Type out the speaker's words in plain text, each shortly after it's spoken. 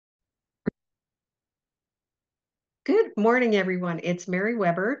Good morning, everyone. It's Mary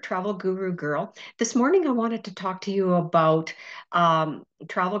Weber, Travel Guru Girl. This morning, I wanted to talk to you about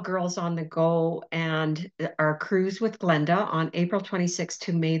Travel Girls on the Go and our cruise with Glenda on April 26th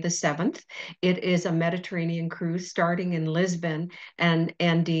to May the 7th. It is a Mediterranean cruise starting in Lisbon and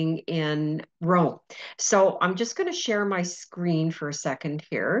ending in Rome. So I'm just going to share my screen for a second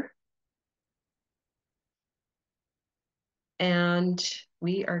here. And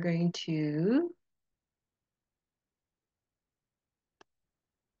we are going to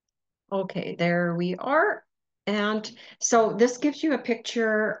Okay, there we are. And so this gives you a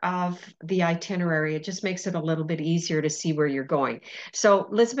picture of the itinerary. It just makes it a little bit easier to see where you're going. So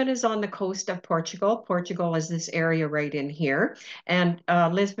Lisbon is on the coast of Portugal. Portugal is this area right in here, and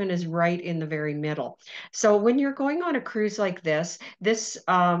Lisbon is right in the very middle. So when you're going on a cruise like this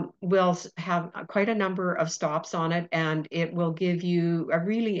will have quite a number of stops on it, and it will give you a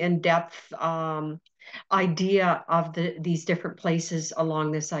really in-depth idea of these different places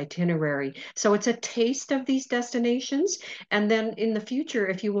along this itinerary. So it's a taste of these destinations. And then in the future,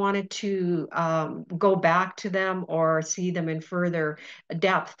 if you wanted to go back to them or see them in further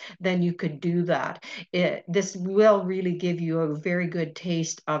depth, then you could do that. This will really give you a very good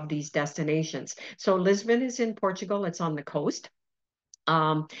taste of these destinations. So Lisbon is in Portugal, it's on the coast.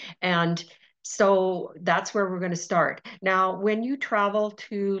 Um, and so that's where we're going to start. Now, when you travel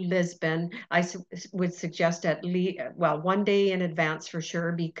to Lisbon, would suggest at least, well, one day in advance for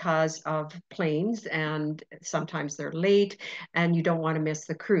sure because of planes and sometimes they're late and you don't want to miss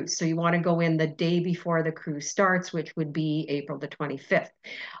the cruise. So you want to go in the day before the cruise starts, which would be April the 25th.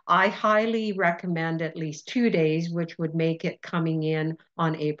 I highly recommend at least 2 days, which would make it coming in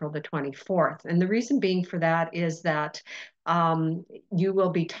on April the 24th. And the reason being for that is that you will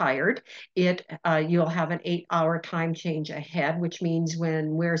be tired. You'll have an 8-hour time change ahead, which means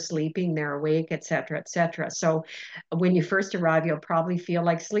when we're sleeping, they're awake, et cetera, et cetera. So when you first arrive, you'll probably feel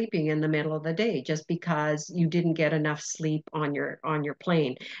like sleeping in the middle of the day just because you didn't get enough sleep on your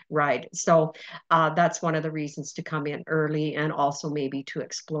plane ride. So that's one of the reasons to come in early and also maybe to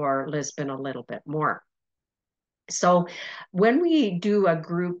explore Lisbon a little bit more. So when we do a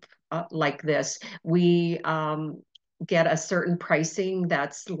group like this, we get a certain pricing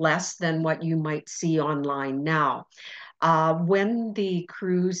that's less than what you might see online now. When the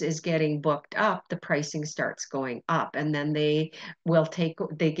cruise is getting booked up, the pricing starts going up, and then they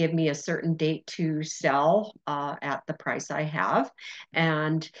give me a certain date to sell at the price I have,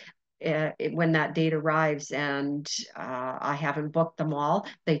 and when that date arrives and I haven't booked them all,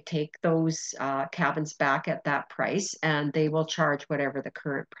 they take those cabins back at that price and they will charge whatever the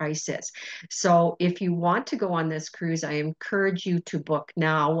current price is. So if you want to go on this cruise, I encourage you to book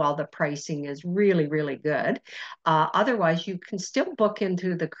now while the pricing is really, really good. Otherwise, you can still book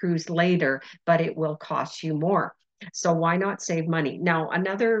into the cruise later, but it will cost you more. So why not save money? Now,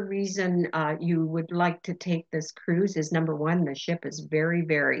 another reason you would like to take this cruise is number one, the ship is very,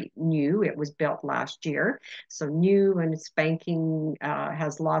 very new. It was built last year. So new and spanking,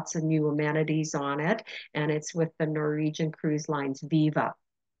 has lots of new amenities on it. And it's with the Norwegian Cruise Line's Viva.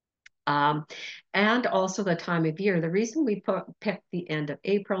 Um, and also the time of year. The reason we picked the end of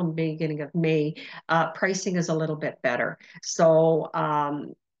April and beginning of May, pricing is a little bit better. So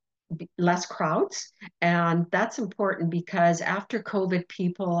less crowds. And that's important because after COVID,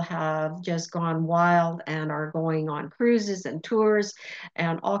 people have just gone wild and are going on cruises and tours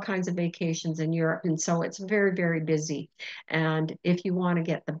and all kinds of vacations in Europe. And so it's very, very busy. And if you want to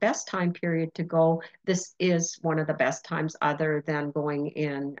get the best time period to go, this is one of the best times other than going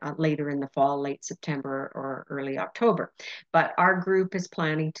in later in the fall, late September or early October. But our group is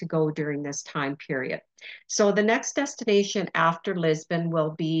planning to go during this time period. So the next destination after Lisbon will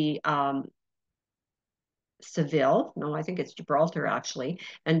be Seville. No, I think it's Gibraltar actually.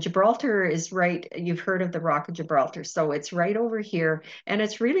 And Gibraltar is right, you've heard of the Rock of Gibraltar. So it's right over here. And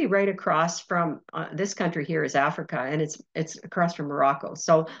it's really right across from this country here is Africa, and it's across from Morocco.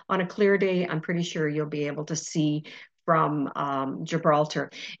 So on a clear day, I'm pretty sure you'll be able to see from Gibraltar.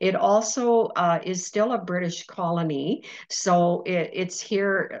 It also is still a British colony. So it's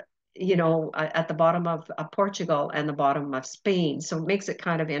here at the bottom of Portugal and the bottom of Spain. So it makes it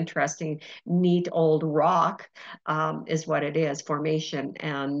kind of interesting. Neat old rock is what it is, formation,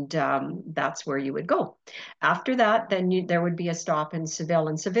 and that's where you would go. After that, then there would be a stop in Seville,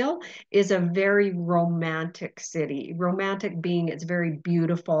 and Seville is a very romantic city. Romantic being it's very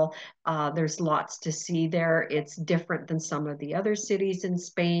beautiful. There's lots to see there. It's different than some of the other cities in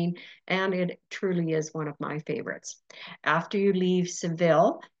Spain, and it truly is one of my favorites. After you leave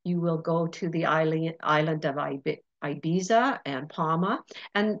Seville, you will go to the island of Ibiza and Palma.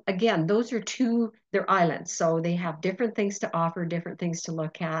 And again, those are they're islands. So they have different things to offer, different things to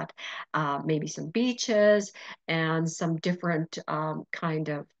look at, maybe some beaches and some different kind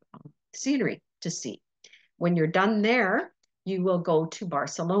of scenery to see. When you're done there, you will go to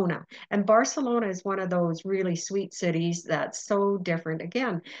Barcelona. And Barcelona is one of those really sweet cities that's so different.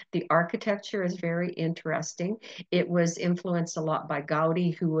 Again, the architecture is very interesting. It was influenced a lot by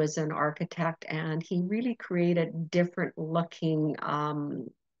Gaudi, who was an architect, and he really created different looking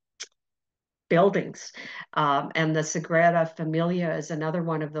buildings. And the Sagrada Familia is another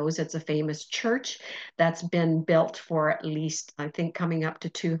one of those. It's a famous church that's been built for at least, I think, coming up to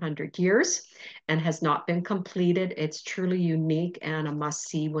 200 years and has not been completed. It's truly unique and a must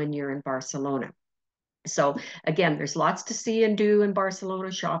see when you're in Barcelona. So again, there's lots to see and do in Barcelona.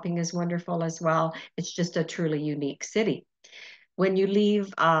 Shopping is wonderful as well. It's just a truly unique city. When you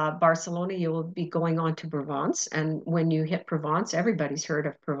leave Barcelona, you will be going on to Provence. And when you hit Provence, everybody's heard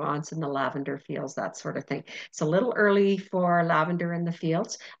of Provence and the lavender fields, that sort of thing. It's a little early for lavender in the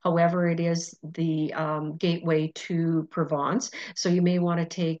fields. However, it is the gateway to Provence. So you may want to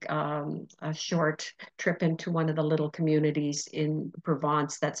take a short trip into one of the little communities in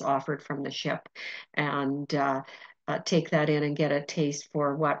Provence that's offered from the ship and take that in and get a taste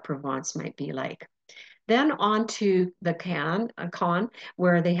for what Provence might be like. Then on to the Cannes,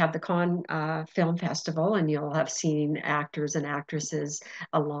 where they have the Cannes Film Festival, and you'll have seen actors and actresses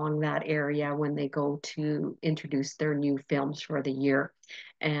along that area when they go to introduce their new films for the year.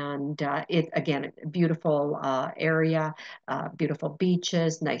 And it again, beautiful area, beautiful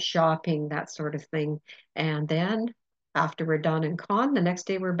beaches, nice shopping, that sort of thing. And then after we're done in Cannes, the next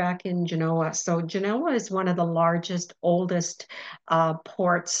day we're back in Genoa. So Genoa is one of the largest, oldest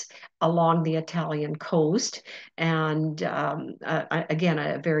ports along the Italian coast. And again,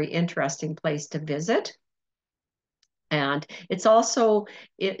 a very interesting place to visit. And it's also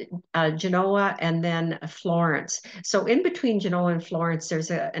Genoa and then Florence. So in between Genoa and Florence, there's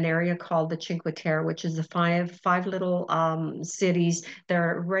an area called the Cinque Terre, which is the five little cities.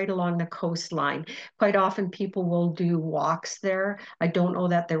 They're right along the coastline. Quite often people will do walks there. I don't know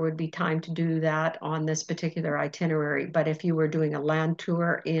that there would be time to do that on this particular itinerary, but if you were doing a land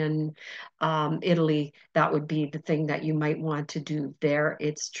tour in Italy, that would be the thing that you might want to do there.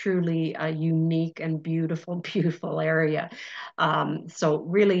 It's truly a unique and beautiful, beautiful area. So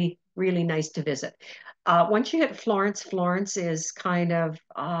really, really nice to visit. Once you hit Florence, Florence is kind of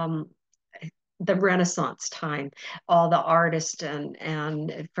the Renaissance time, all the artists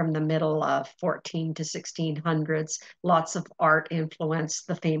and from the middle of 14 to 1600s, lots of art influence.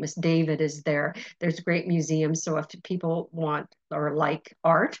 The famous David is there. There's great museums. So if people want or like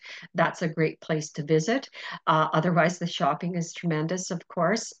art, that's a great place to visit. Otherwise, the shopping is tremendous, of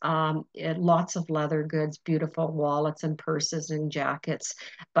course. Lots of leather goods, beautiful wallets and purses and jackets,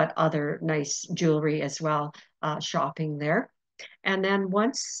 but other nice jewelry as well, shopping there. And then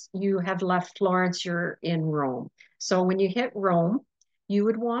once you have left Florence, you're in Rome. So when you hit Rome, you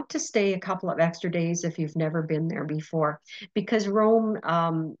would want to stay a couple of extra days if you've never been there before, because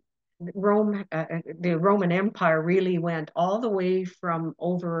the Roman Empire really went all the way from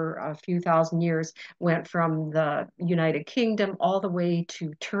over a few thousand years, went from the United Kingdom all the way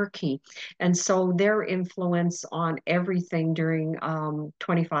to Turkey. And so their influence on everything during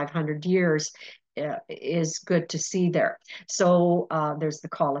 2,500 years is good to see there. So there's the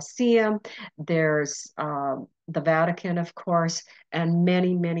Colosseum, there's the Vatican, of course, and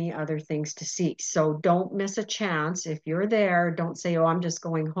many, many other things to see. So don't miss a chance. If you're there, don't say, oh, I'm just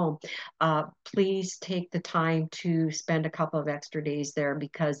going home. Please take the time to spend a couple of extra days there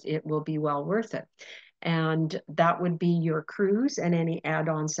because it will be well worth it. And that would be your cruise and any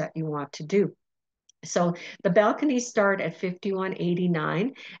add-ons that you want to do. So the balconies start at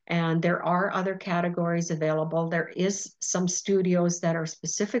 51.89, and there are other categories available. There is some studios that are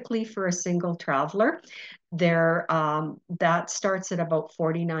specifically for a single traveler. There that starts at about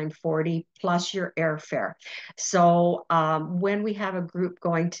 49.40 plus your airfare. So when we have a group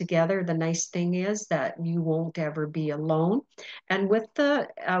going together, the nice thing is that you won't ever be alone. And with the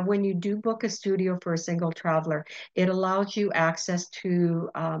when you do book a studio for a single traveler, it allows you access to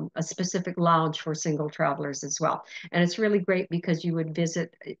a specific lounge for single travelers as well. And it's really great because you would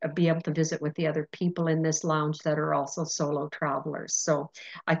be able to visit with the other people in this lounge that are also solo travelers. So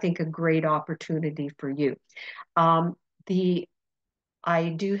I think a great opportunity for you. Um, the I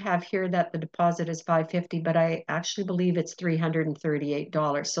do have here that the deposit is $550, but I actually believe it's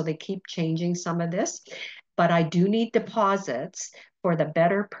 $338. So they keep changing some of this, but I do need deposits for the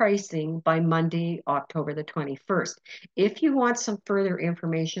better pricing by Monday, October the 21st. If you want some further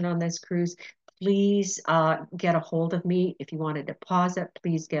information on this cruise, please get a hold of me. If you want a deposit,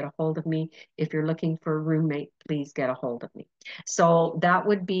 please get a hold of me. If you're looking for a roommate, please get a hold of me. So that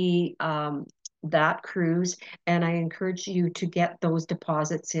would be that cruise, and I encourage you to get those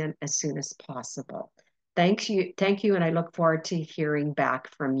deposits in as soon as possible. Thank you, and I look forward to hearing back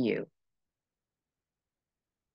from you.